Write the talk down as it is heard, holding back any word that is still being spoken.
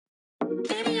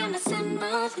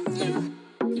more than you.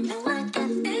 You know I got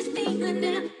this feeling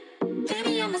now.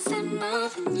 Baby, I'ma send more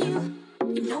than you.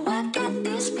 You know I got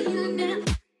this feeling now.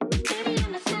 Baby,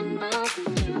 I'ma send more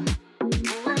than you. You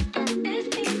know I got this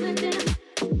feeling now.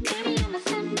 Baby, I'ma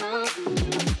send more than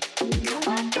you. You know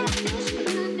I got this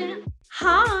feeling now.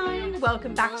 Hi,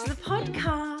 welcome back to the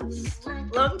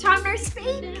podcast. Long time no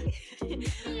speak.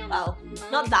 Well,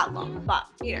 not that long, but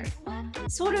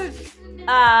sort of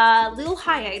a little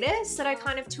hiatus that I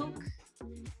kind of took.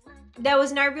 There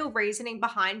was no real reasoning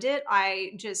behind it.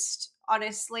 I just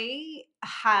honestly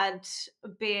had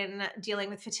been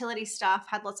dealing with fertility stuff,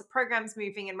 had lots of programs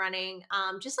moving and running,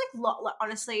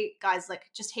 honestly, guys, like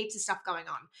just heaps of stuff going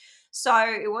on. So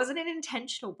it wasn't an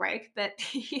intentional break, but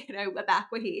we're back,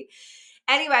 we're here.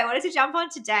 Anyway, I wanted to jump on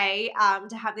today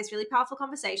to have this really powerful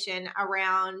conversation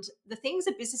around the things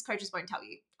that business coaches won't tell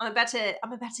you. I'm about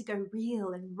to go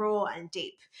real and raw and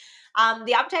deep.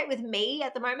 The update with me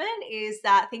at the moment is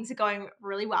that things are going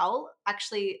really well.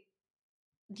 Actually,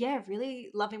 really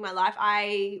loving my life.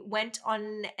 I went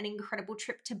on an incredible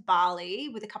trip to Bali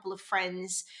with a couple of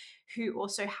friends who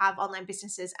also have online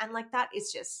businesses. And like that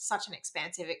is just such an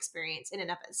expansive experience in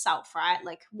and of itself, right?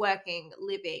 Like working,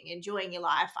 living, enjoying your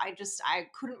life. I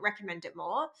couldn't recommend it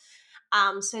more.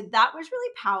 So that was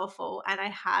really powerful. And I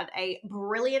had a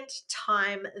brilliant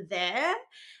time there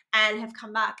and have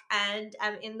come back and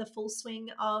am in the full swing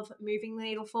of moving the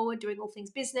needle forward, doing all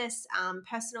things business,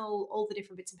 personal, all the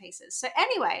different bits and pieces. So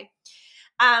anyway,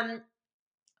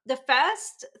 the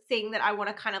first thing that I want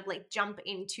to kind of like jump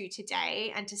into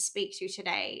today and to speak to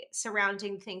today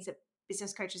surrounding things that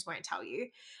business coaches won't tell you.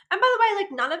 And by the way,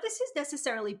 like none of this is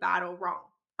necessarily bad or wrong.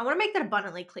 I want to make that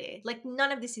abundantly clear. Like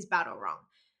none of this is bad or wrong.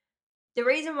 The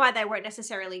reason why they won't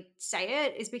necessarily say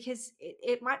it is because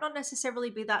it might not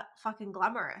necessarily be that fucking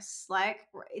glamorous. Like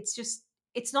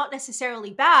it's not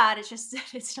necessarily bad. It's just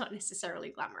that it's not necessarily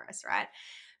glamorous, right?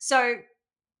 So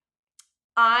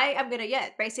I am going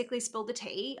to, basically spill the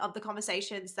tea of the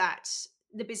conversations that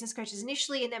the business coaches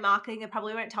initially in their marketing, they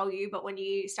probably won't tell you, but when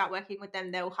you start working with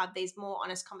them, they'll have these more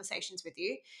honest conversations with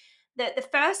you. The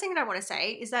first thing that I want to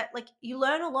say is that like you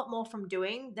learn a lot more from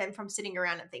doing than from sitting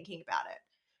around and thinking about it.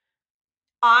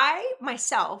 I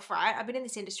myself, right, I've been in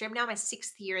this industry. I'm now my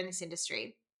 6th year in this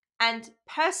industry. And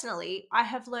personally, I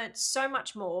have learned so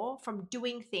much more from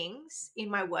doing things in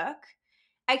my work,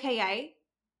 AKA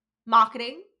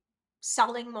marketing,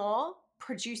 selling more,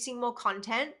 producing more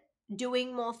content,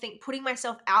 doing more things, putting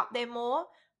myself out there more,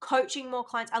 coaching more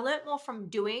clients. I learned more from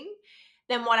doing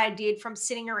than what I did from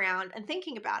sitting around and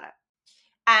thinking about it.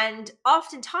 And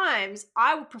oftentimes,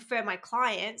 I would prefer my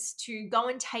clients to go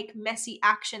and take messy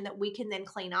action that we can then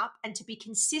clean up and to be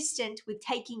consistent with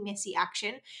taking messy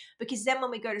action, because then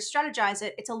when we go to strategize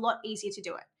it, it's a lot easier to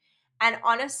do it. And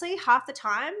honestly, half the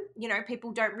time,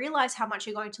 people don't realize how much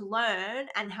you're going to learn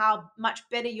and how much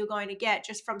better you're going to get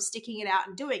just from sticking it out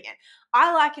and doing it.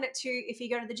 I liken it to if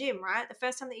you go to the gym, right? The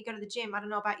first time that you go to the gym, I don't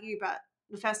know about you, but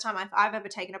the first time I've ever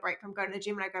taken a break from going to the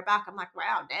gym and I go back, I'm like,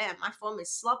 wow, damn, my form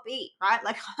is sloppy, right?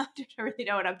 Like I don't really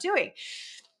know what I'm doing.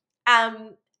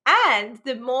 And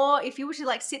the more, if you were to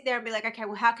like sit there and be like, okay,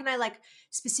 well, how can I like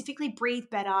specifically breathe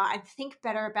better and think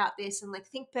better about this and like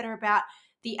think better about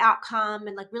the outcome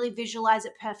and like really visualize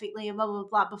it perfectly and blah, blah,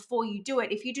 blah before you do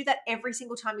it. If you do that every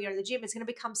single time you go to the gym, it's going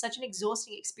to become such an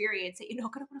exhausting experience that you're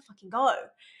not going to want to fucking go.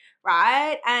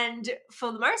 Right. And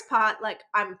for the most part, like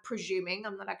I'm presuming,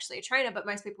 I'm not actually a trainer, but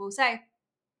most people will say,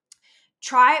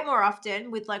 try it more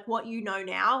often with like what you know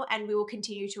now, and we will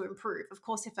continue to improve. Of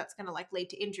course, if that's going to like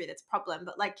lead to injury, that's a problem.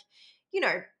 But like,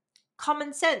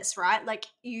 common sense, right? Like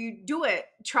you do it,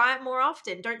 try it more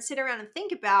often. Don't sit around and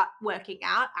think about working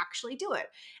out, actually do it.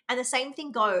 And the same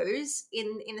thing goes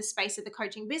in the space of the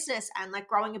coaching business and like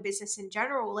growing a business in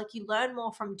general. Like you learn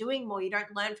more from doing more. You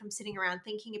don't learn from sitting around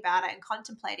thinking about it and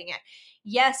contemplating it.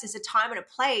 Yes, there's a time and a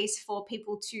place for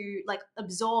people to like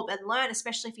absorb and learn,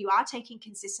 especially if you are taking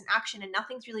consistent action and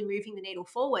nothing's really moving the needle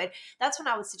forward. That's when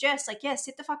I would suggest like,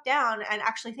 sit the fuck down and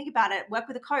actually think about it. Work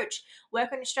with a coach,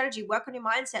 work on your strategy, work on your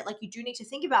mindset. Like you do need to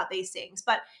think about these things.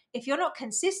 But if you're not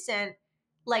consistent,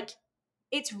 like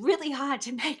it's really hard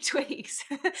to make tweaks.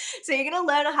 So you're going to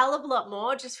learn a hell of a lot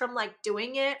more just from like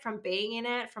doing it, from being in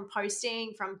it, from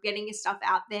posting, from getting your stuff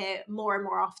out there more and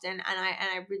more often. And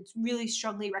I would really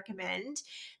strongly recommend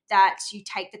that you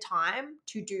take the time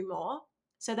to do more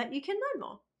so that you can learn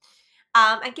more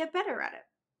and get better at it.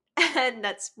 And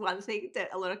that's one thing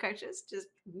that a lot of coaches just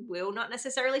will not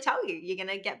necessarily tell you. You're going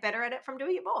to get better at it from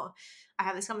doing it more. I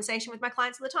have this conversation with my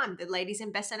clients all the time. The ladies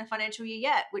in Best Center Financial Year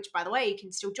Yet, which by the way, you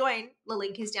can still join. The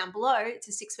link is down below. It's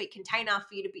a 6-week container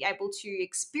for you to be able to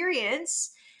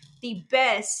experience the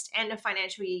best end of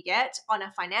financial year yet on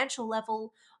a financial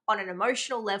level, on an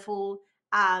emotional level,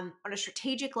 on a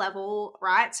strategic level,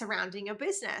 right, surrounding your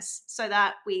business, so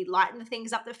that we lighten the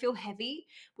things up that feel heavy.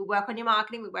 We work on your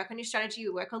marketing, we work on your strategy,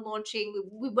 we work on launching,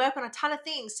 we work on a ton of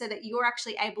things so that you're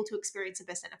actually able to experience the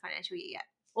best end of financial year yet.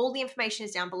 All the information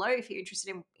is down below if you're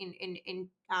interested in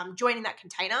joining that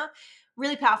container.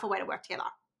 Really powerful way to work together.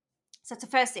 So that's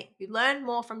the first thing. You learn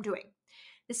more from doing.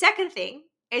 The second thing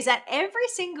is that every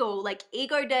single like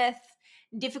ego death,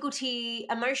 difficulty,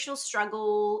 emotional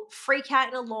struggle, freak out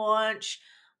in a launch,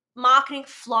 marketing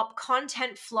flop,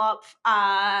 content flop,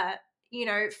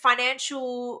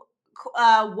 financial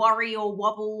worry or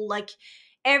wobble, like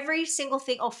every single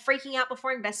thing, or freaking out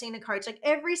before investing in a coach, like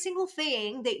every single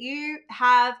thing that you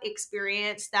have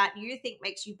experienced that you think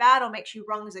makes you bad or makes you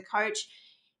wrong as a coach,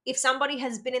 if somebody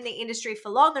has been in the industry for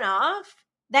long enough,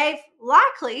 they've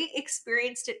likely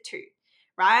experienced it too,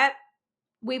 right?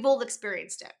 We've all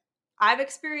experienced it. I've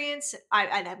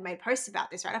made posts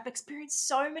about this, right? I've experienced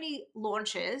so many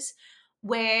launches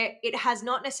where it has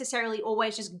not necessarily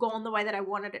always just gone the way that I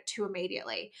wanted it to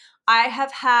immediately. I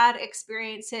have had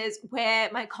experiences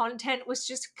where my content was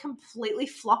just completely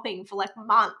flopping for like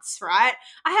months, right?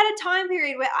 I had a time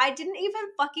period where I didn't even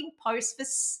fucking post for,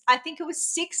 I think it was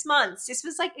 6 months. This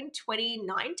was like in 2019,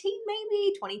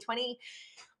 maybe 2020.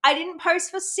 I didn't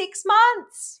post for 6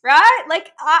 months, right?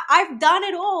 Like I've done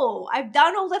it all. I've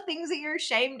done all the things that you're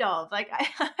ashamed of. Like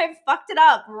I've fucked it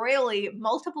up really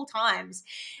multiple times.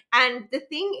 And the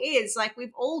thing is, like,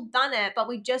 we've all done it, but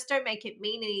we just don't make it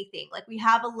mean anything. Like we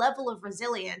have a level of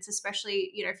resilience,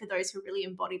 especially, for those who are really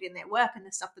embodied in their work and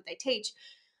the stuff that they teach.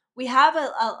 We have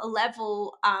a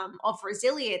level of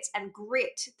resilience and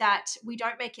grit that we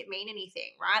don't make it mean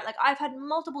anything, right? Like I've had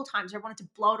multiple times where I wanted to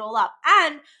blow it all up.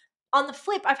 And on the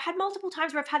flip, I've had multiple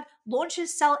times where I've had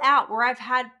launches sell out, where I've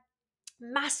had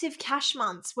massive cash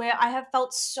months, where I have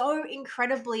felt so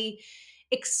incredibly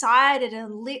excited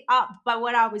and lit up by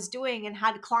what I was doing, and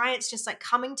had clients just like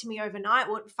coming to me overnight,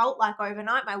 what felt like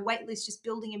overnight, my wait list just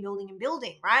building and building and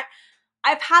building, right?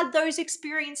 I've had those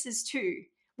experiences too.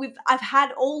 I've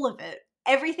had all of it,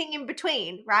 everything in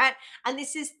between, right? And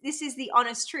this is the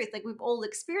honest truth. Like we've all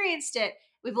experienced it.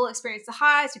 We've all experienced the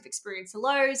highs, we've experienced the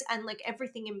lows, and like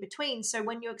everything in between. So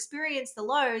when you experience the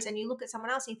lows and you look at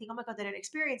someone else and you think, oh my God, they don't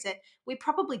experience it, we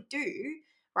probably do,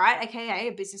 right? AKA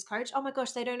a business coach. Oh my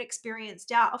gosh, they don't experience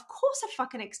doubt. Of course I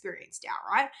fucking experience doubt,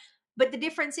 right? But the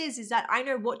difference is that I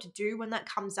know what to do when that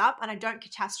comes up, and I don't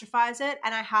catastrophize it.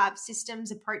 And I have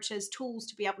systems, approaches, tools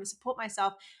to be able to support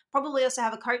myself. Probably also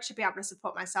have a coach to be able to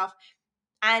support myself.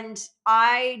 And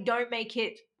I don't make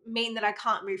it mean that I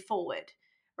can't move forward,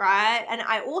 right? And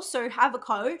I also have a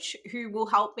coach who will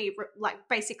help me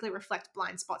basically reflect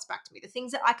blind spots back to me, the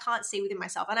things that I can't see within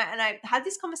myself. And I had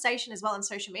this conversation as well on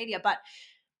social media, but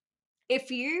if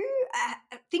you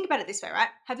think about it this way, right?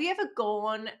 Have you ever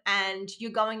gone and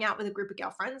you're going out with a group of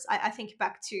girlfriends? I think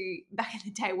back in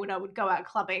the day when I would go out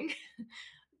clubbing.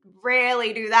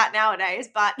 Rarely do that nowadays,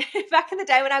 but back in the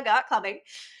day when I would go out clubbing,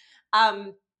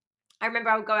 I remember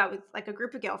I would go out with like a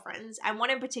group of girlfriends, and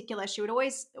one in particular, she would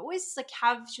always like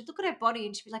she'd look at her body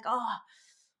and she'd be like, oh,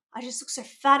 I just look so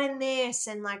fat in this,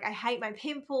 and like I hate my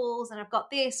pimples, and I've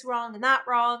got this wrong and that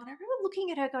wrong. And I remember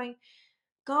looking at her going,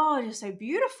 God, you're so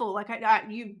beautiful. Like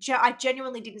I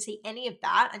genuinely didn't see any of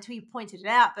that until you pointed it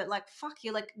out. But like, fuck,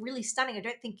 you're like really stunning. I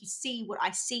don't think you see what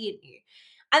I see in you.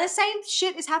 And the same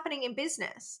shit is happening in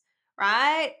business,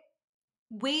 right?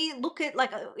 We look at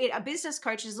like a business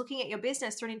coach is looking at your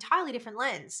business through an entirely different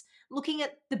lens, looking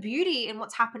at the beauty in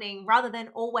what's happening rather than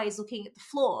always looking at the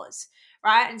flaws,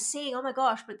 right? And seeing, oh my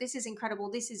gosh, but this is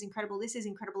incredible, this is incredible, this is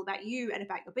incredible about you and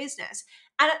about your business.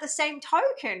 And at the same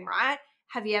token, right?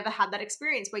 Have you ever had that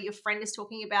experience where your friend is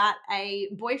talking about a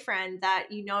boyfriend that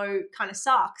kind of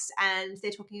sucks, and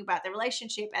they're talking about their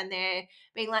relationship and they're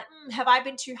being like, have I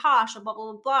been too harsh, or blah,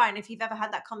 blah, blah, blah. And if you've ever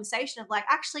had that conversation of like,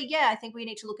 actually, yeah, I think we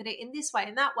need to look at it in this way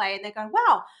and that way. And they go,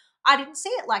 wow, I didn't see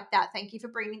it like that. Thank you for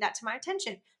bringing that to my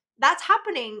attention. That's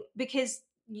happening because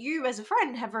you as a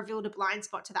friend have revealed a blind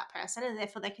spot to that person, and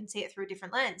therefore they can see it through a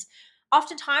different lens.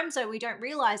 Oftentimes though, we don't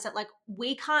realize that like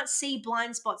we can't see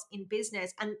blind spots in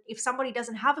business. And if somebody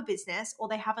doesn't have a business, or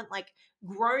they haven't like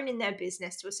grown in their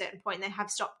business to a certain point,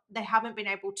 they haven't been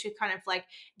able to kind of like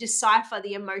decipher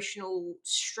the emotional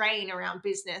strain around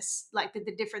business, like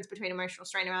the difference between emotional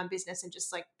strain around business and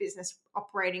just like business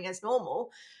operating as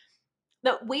normal,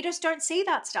 that we just don't see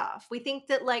that stuff. We think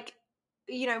that like,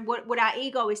 what our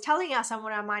ego is telling us and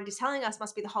what our mind is telling us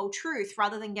must be the whole truth,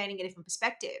 rather than gaining a different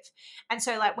perspective. And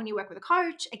so like when you work with a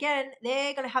coach, again,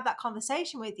 they're going to have that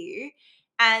conversation with you,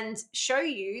 and show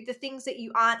you the things that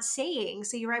you aren't seeing.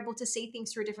 So you're able to see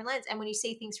things through a different lens. And when you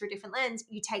see things through a different lens,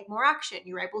 you take more action.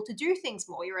 You're able to do things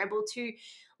more. You're able to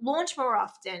launch more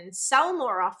often, sell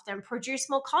more often, produce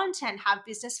more content, have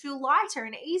business feel lighter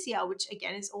and easier, which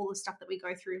again is all the stuff that we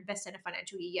go through in Best in a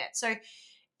Financial Year Yet. So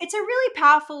it's a really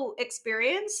powerful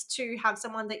experience to have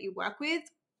someone that you work with.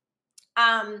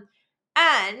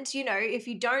 And if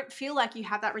you don't feel like you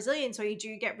have that resilience, or you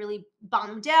do get really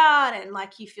bummed out and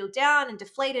like you feel down and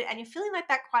deflated and you're feeling like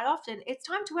that quite often, it's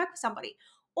time to work with somebody.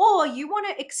 Or you want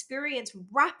to experience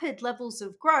rapid levels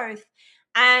of growth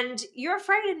and you're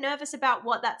afraid and nervous about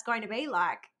what that's going to be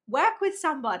like, work with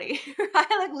somebody, right?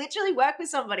 Like literally work with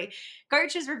somebody.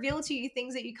 Coaches reveal to you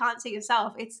things that you can't see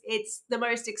yourself. It's the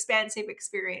most expansive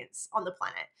experience on the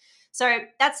planet. So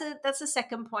that's the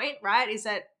second point, right? Is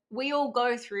that we all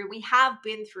go through, we have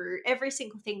been through every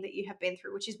single thing that you have been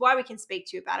through, which is why we can speak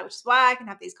to you about it, which is why I can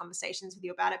have these conversations with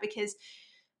you about it. Because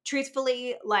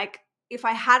truthfully, like if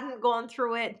I hadn't gone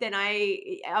through it, then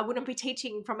I wouldn't be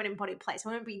teaching from an embodied place. I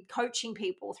wouldn't be coaching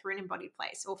people through an embodied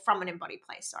place, or from an embodied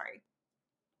place, sorry.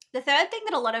 The third thing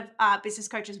that a lot of business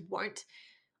coaches won't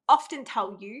often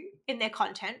tell you in their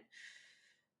content,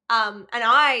 and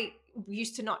I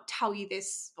used to not tell you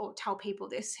this or tell people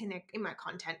this in my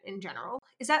content in general,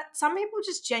 is that some people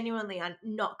just genuinely are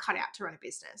not cut out to run a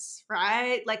business,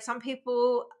 right? Like some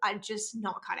people are just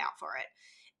not cut out for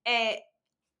it.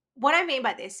 What I mean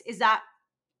by this is that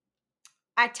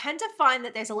I tend to find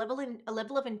that there's a level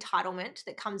of entitlement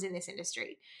that comes in this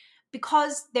industry,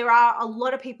 because there are a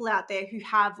lot of people out there who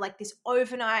have like this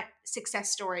overnight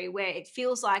success story where it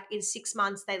feels like in 6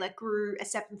 months they like grew a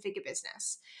 7-figure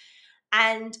business.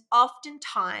 And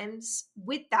oftentimes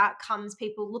with that comes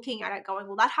people looking at it going,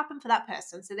 well, that happened for that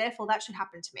person, so therefore that should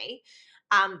happen to me.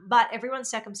 But everyone's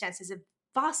circumstances are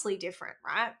vastly different,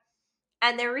 right?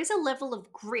 And there is a level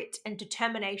of grit and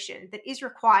determination that is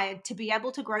required to be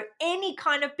able to grow any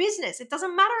kind of business. It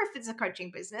doesn't matter if it's a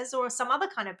coaching business or some other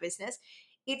kind of business.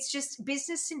 It's just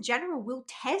business in general will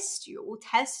test you. It will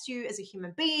test you as a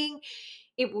human being.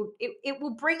 It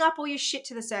will bring up all your shit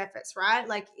to the surface, right?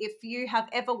 Like if you have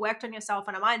ever worked on yourself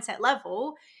on a mindset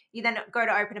level, you then go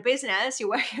to open a business, you're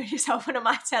working on yourself on a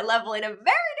mindset level in a very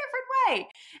different way.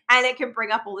 And it can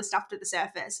bring up all the stuff to the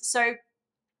surface. So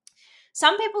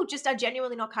some people just are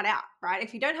genuinely not cut out, right?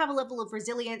 If you don't have a level of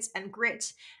resilience and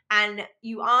grit, and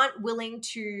you aren't willing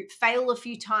to fail a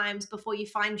few times before you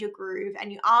find your groove,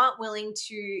 and you aren't willing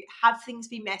to have things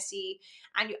be messy,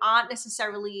 and you aren't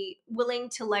necessarily willing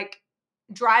to like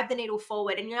drive the needle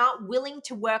forward, and you're not willing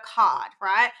to work hard,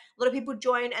 right? A lot of people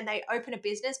join and they open a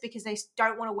business because they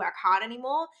don't want to work hard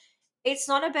anymore. It's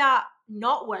not about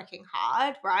not working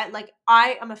hard, right? Like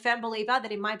I am a firm believer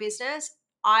that in my business,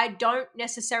 I don't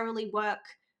necessarily work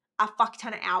a fuck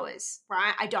ton of hours,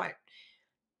 right? I don't.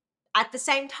 At the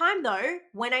same time though,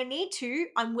 when I need to,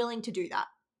 I'm willing to do that.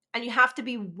 And you have to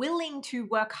be willing to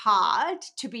work hard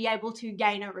to be able to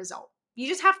gain a result. You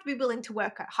just have to be willing to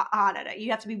work hard at it.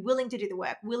 You have to be willing to do the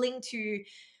work, willing to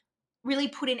really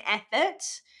put in effort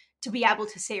to be able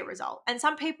to see a result. And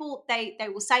some people, they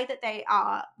will say that they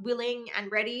are willing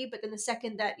and ready, but then the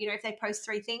second that, if they post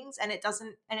 3 things and it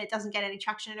doesn't get any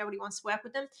traction and nobody wants to work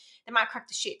with them, they might crack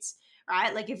the shits,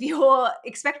 right? Like if you're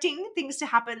expecting things to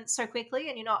happen so quickly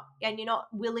and you're not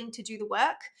willing to do the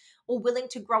work, or willing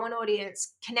to grow an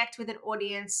audience, connect with an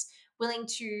audience, willing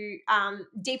to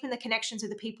deepen the connections with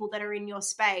the people that are in your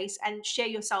space and share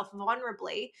yourself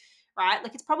vulnerably, right?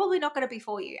 Like it's probably not going to be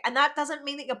for you. And that doesn't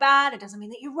mean that you're bad. It doesn't mean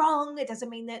that you're wrong. It doesn't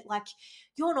mean that like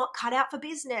you're not cut out for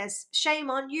business. Shame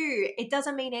on you. It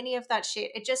doesn't mean any of that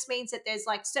shit. It just means that there's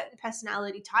like certain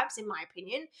personality types, in my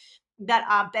opinion, that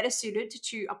are better suited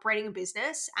to operating a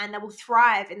business and that will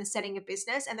thrive in the setting of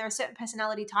business. And there are certain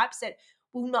personality types that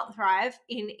will not thrive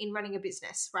in running a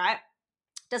business, right?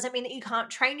 Doesn't mean that you can't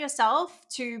train yourself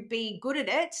to be good at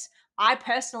it. I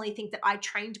personally think that I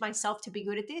trained myself to be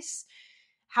good at this.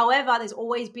 However, there's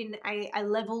always been a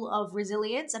level of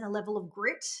resilience and a level of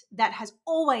grit that has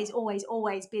always, always,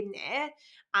 always been there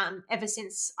ever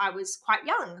since I was quite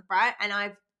young, right? And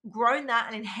I've grown that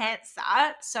and enhanced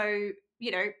that. So,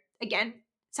 again,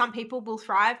 some people will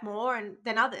thrive more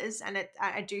than others. And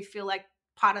I do feel like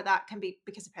part of that can be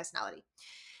because of personality.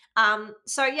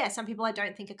 So yeah, some people I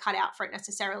don't think are cut out for it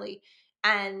necessarily.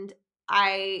 And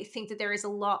I think that there is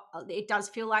it does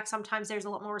feel like sometimes there's a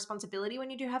lot more responsibility when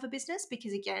you do have a business,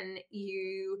 because again,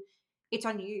 it's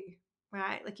on you,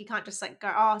 right? Like you can't just like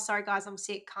go, oh, sorry guys, I'm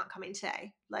sick, can't come in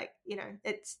today. Like,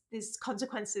 there's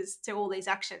consequences to all these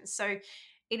actions. So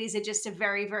it is just a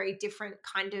very, very different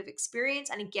kind of experience.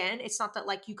 And again, it's not that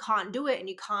like you can't do it and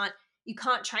you You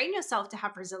can't train yourself to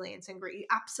have resilience and grit. You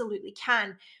absolutely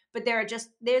can. But there's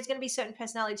going to be certain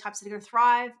personality types that are going to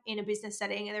thrive in a business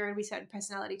setting, and there are going to be certain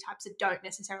personality types that don't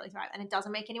necessarily thrive. And it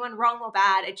doesn't make anyone wrong or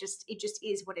bad. It just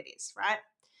is what it is, right?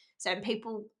 Certain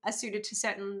people are suited to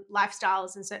certain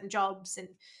lifestyles and certain jobs, and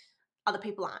other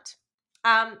people aren't.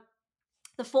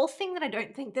 The fourth thing that I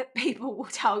don't think that people will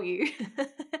tell you,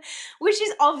 which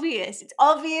is obvious. It's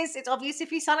obvious. It's obvious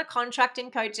if you sign a contract in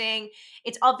coaching.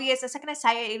 It's obvious. The second I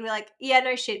say it, you'll be like, yeah,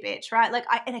 no shit, bitch, right? Like,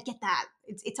 I get that.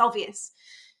 It's obvious.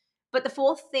 But the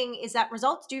fourth thing is that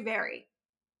results do vary.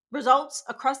 Results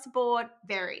across the board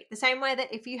vary. The same way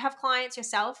that if you have clients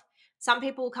yourself, some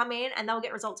people will come in and they'll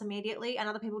get results immediately and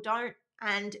other people don't.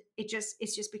 And it's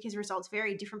just because results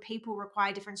vary. Different people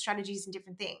require different strategies and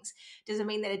different things. Does it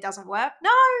mean that it doesn't work?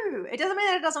 No, it doesn't mean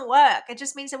that it doesn't work. It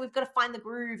just means that we've got to find the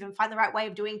groove and find the right way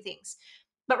of doing things.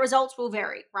 But results will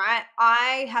vary, right?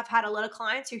 I have had a lot of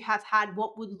clients who have had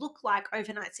what would look like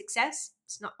overnight success.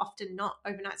 It's often not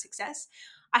overnight success.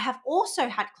 I have also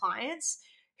had clients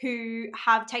who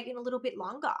have taken a little bit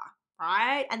longer,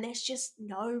 right? And there's just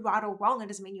no right or wrong. It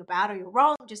doesn't mean you're bad or you're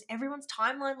wrong. Just everyone's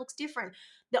timeline looks different.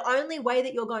 The only way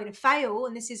that you're going to fail,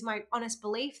 and this is my honest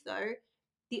belief though,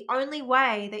 the only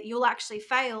way that you'll actually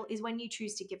fail is when you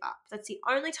choose to give up. That's the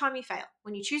only time you fail.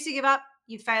 When you choose to give up,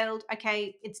 you failed.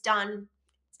 Okay, it's done.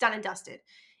 It's done and dusted.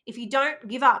 If you don't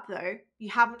give up though, you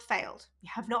haven't failed. You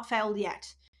have not failed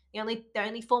yet. The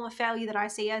only form of failure that I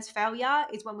see as failure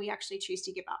is when we actually choose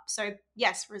to give up. So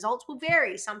yes, results will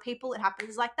vary. Some people it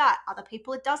happens like that. Other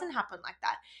people it doesn't happen like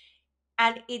that.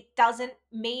 And it doesn't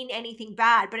mean anything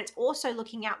bad, but it's also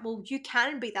looking at, well, you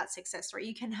can be that success story.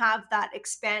 You can have that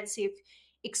expansive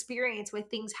experience where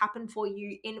things happen for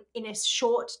you in a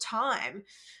short time,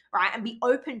 right? And be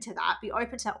open to that. Be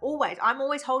open to that always. I'm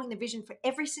always holding the vision for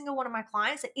every single one of my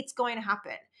clients that it's going to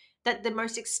happen. That the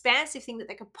most expansive thing that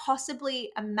they could possibly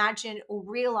imagine or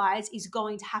realize is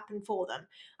going to happen for them.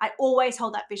 I always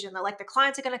hold that vision. That like the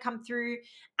clients are going to come through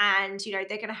and, you know,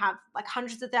 they're going to have like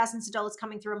hundreds of thousands of dollars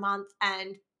coming through a month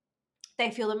and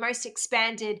they feel the most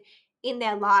expanded in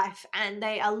their life and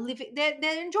they are living,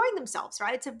 they're enjoying themselves,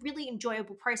 right? It's a really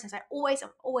enjoyable process. I'm always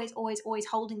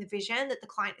holding the vision that the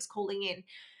client is calling in.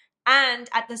 And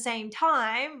at the same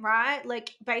time, right,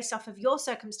 like based off of your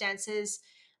circumstances,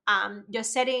 your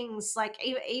settings, like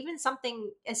even something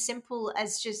as simple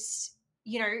as just,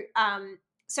 you know,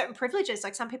 certain privileges,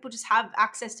 like some people just have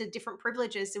access to different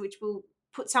privileges, which will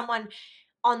put someone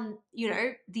on, you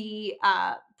know, the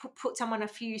put someone a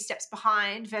few steps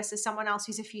behind versus someone else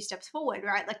who's a few steps forward,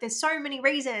 right? Like there's so many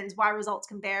reasons why results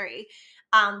can vary.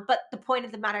 But the point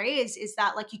of the matter is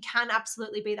that like you can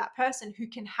absolutely be that person who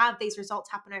can have these results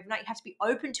happen overnight. You have to be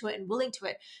open to it and willing to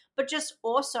it, but just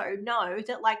also know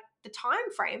that like the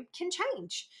time frame can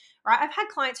change, right? I've had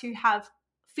clients who have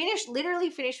literally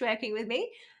finished working with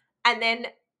me and then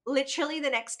literally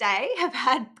the next day have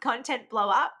had content blow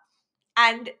up,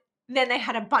 and then they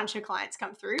had a bunch of clients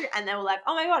come through and they were like,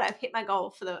 oh my God, I've hit my goal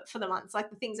for the months. Like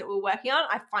the things that we're working on,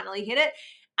 I finally hit it.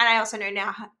 And I also know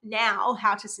now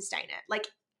how to sustain it. Like,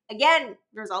 again,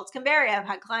 results can vary. I've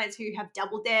had clients who have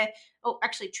doubled or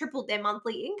actually tripled their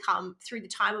monthly income through the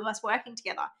time of us working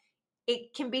together.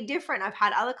 It can be different. I've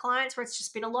had other clients where it's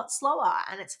just been a lot slower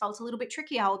and it's felt a little bit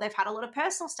trickier, or they've had a lot of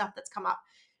personal stuff that's come up.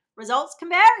 Results can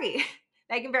vary.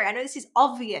 They can vary. I know this is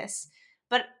obvious,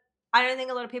 but I don't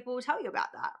think a lot of people will tell you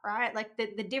about that, right? Like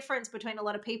the difference between a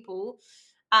lot of people,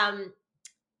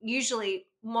 usually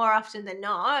more often than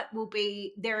not, will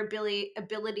be their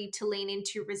ability to lean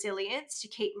into resilience, to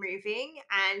keep moving,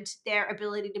 and their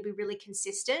ability to be really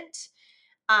consistent,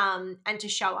 and to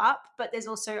show up. But there's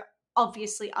also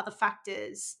obviously other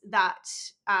factors that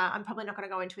I'm probably not going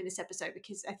to go into in this episode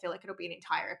because I feel like it'll be an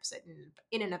entire episode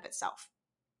in and of itself.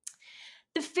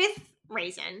 The fifth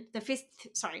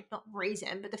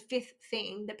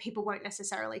thing that people won't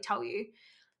necessarily tell you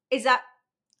is that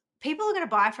people are going to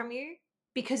buy from you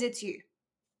because it's you,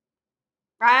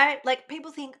 right? Like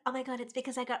people think, oh my God, it's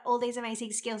because I got all these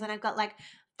amazing skills and I've got like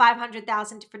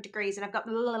 500,000 different degrees and I've got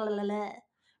blah, blah, blah, blah,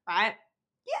 right?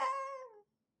 Yeah,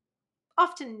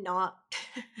 often not.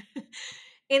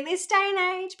 In this day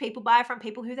and age, people buy from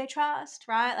people who they trust,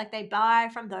 right? Like they buy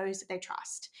from those that they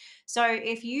trust. So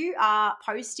if you are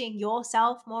posting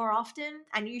yourself more often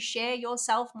and you share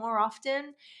yourself more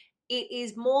often, it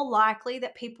is more likely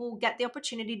that people get the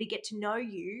opportunity to get to know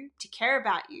you, to care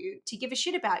about you, to give a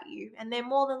shit about you. And they're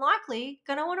more than likely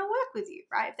going to want to work with you,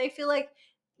 right? If they feel like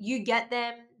you get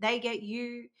them, they get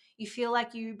you, you feel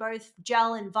like you both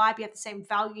gel and vibe, you have the same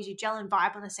values, you gel and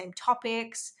vibe on the same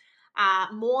topics.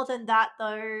 More than that,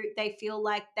 though, they feel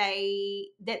like they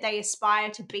aspire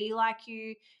to be like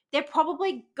you. they're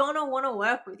probably gonna want to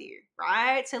work with you,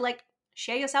 right? So like,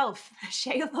 share yourself,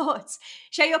 share your thoughts,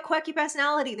 share your quirky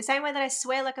personality. The same way that I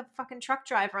swear like a fucking truck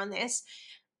driver on this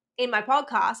in my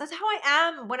podcast, that's how I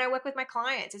am when I work with my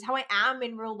clients. It's how I am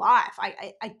in real life.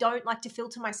 I don't like to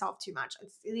filter myself too much.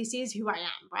 This is who I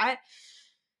am, right?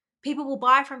 People will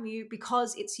buy from you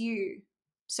because it's you.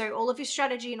 So all of your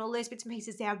strategy and all those bits and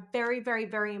pieces, they are very, very,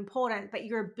 very important. But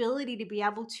your ability to be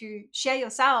able to share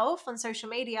yourself on social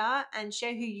media and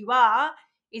share who you are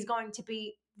is going to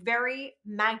be very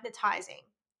magnetizing.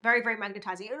 Very, very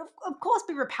magnetizing. It will, of course,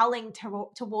 be repelling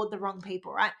toward the wrong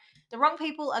people, right? The wrong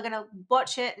people are going to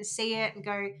watch it and see it and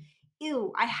go,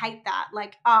 ew, I hate that.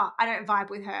 Like, I don't vibe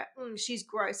with her. She's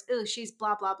gross. Ew, she's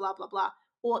blah, blah, blah, blah, blah.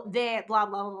 Or they're blah,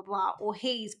 blah, blah, blah. Or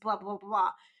he's blah, blah, blah,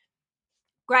 blah.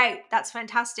 Great, that's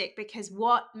fantastic, because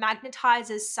what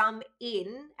magnetizes some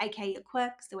in, aka your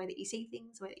quirks, the way that you see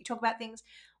things, the way that you talk about things,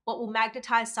 what will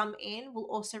magnetize some in will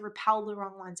also repel the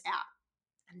wrong ones out.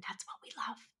 And that's what we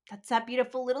love. That's that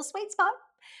beautiful little sweet spot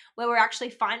where we're actually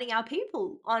finding our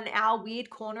people on our weird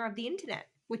corner of the internet,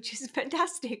 which is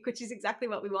fantastic, which is exactly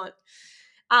what we want.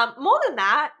 More than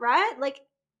that, right? Like,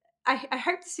 I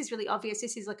hope this is really obvious.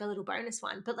 This is like a little bonus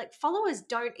one, but like, followers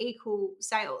don't equal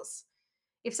sales.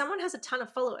 If someone has a ton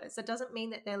of followers, that doesn't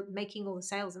mean that they're making all the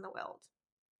sales in the world.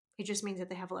 It just means that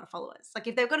they have a lot of followers. Like,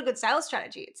 if they've got a good sales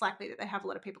strategy, it's likely that they have a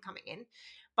lot of people coming in.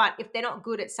 But if they're not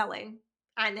good at selling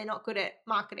and they're not good at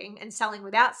marketing and selling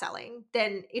without selling,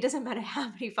 then it doesn't matter how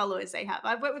many followers they have.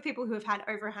 I've worked with people who have had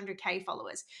over 100K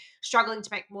followers struggling to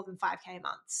make more than 5K a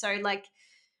month. So like,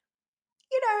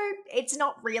 it's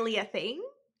not really a thing.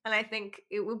 And I think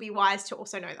it would be wise to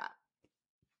also know that.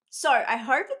 So I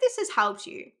hope that this has helped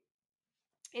you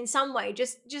in some way.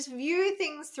 Just view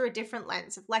things through a different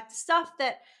lens of like the stuff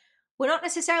that we're not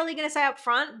necessarily going to say up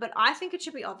front, but I think it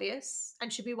should be obvious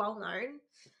and should be well known.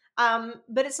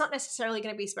 But it's not necessarily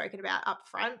going to be spoken about up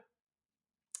front.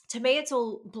 To me, it's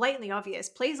all blatantly obvious.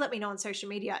 Please let me know on social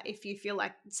media if you feel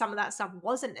like some of that stuff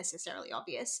wasn't necessarily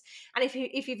obvious. And if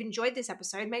you've enjoyed this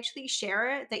episode, make sure that you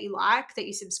share it, that you like, that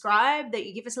you subscribe, that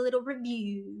you give us a little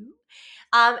review.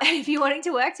 And if you're wanting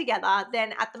to work together,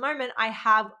 then at the moment I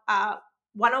have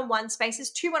one-on-one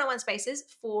spaces, 2 one-on-one spaces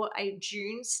for a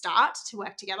June start to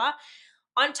work together.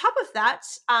 On top of that,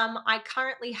 I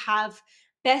currently have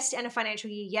Best and a Financial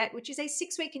Year Yet, which is a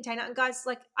 6-week container. And guys,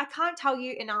 like, I can't tell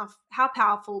you enough how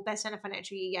powerful Best and a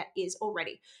Financial Year Yet is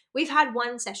already. We've had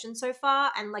one session so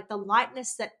far, and like the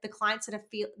lightness that the clients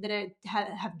that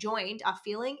have joined are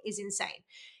feeling is insane.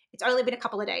 It's only been a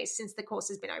couple of days since the course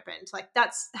has been opened. Like,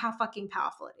 that's how fucking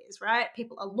powerful it is, right?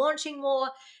 People are launching more.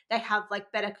 They have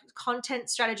like better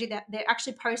content strategy. That they're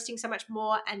actually posting so much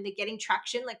more, and they're getting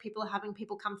traction. Like, people are having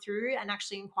people come through and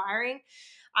actually inquiring.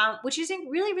 Which is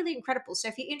really, really incredible. So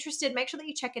if you're interested, make sure that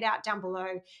you check it out down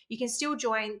below. You can still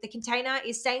join. The container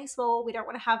is staying small. We don't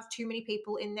want to have too many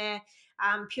people in there,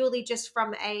 purely just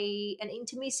from an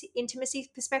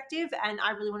intimacy perspective. And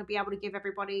I really want to be able to give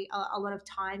everybody a lot of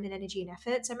time and energy and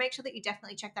effort. So make sure that you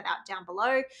definitely check that out down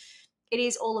below. It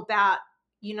is all about,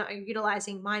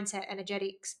 utilizing mindset,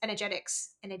 energetics.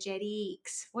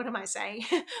 What am I saying?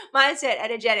 Mindset,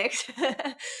 energetics,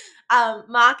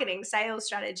 marketing, sales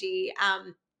strategy,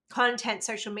 content,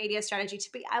 social media strategy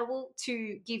to be able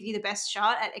to give you the best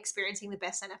shot at experiencing the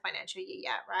best in a financial year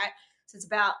yet, right? So it's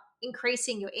about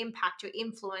increasing your impact, your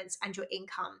influence, and your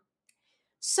income.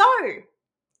 So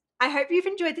I hope you've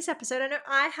enjoyed this episode. I know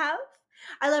I have.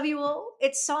 I love you all.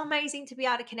 It's so amazing to be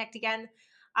able to connect again.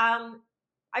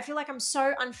 I feel like I'm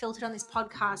so unfiltered on this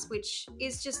podcast, which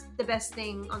is just the best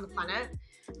thing on the planet.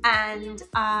 And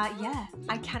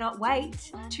I cannot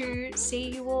wait to see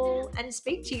you all and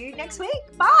speak to you next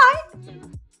week. Bye.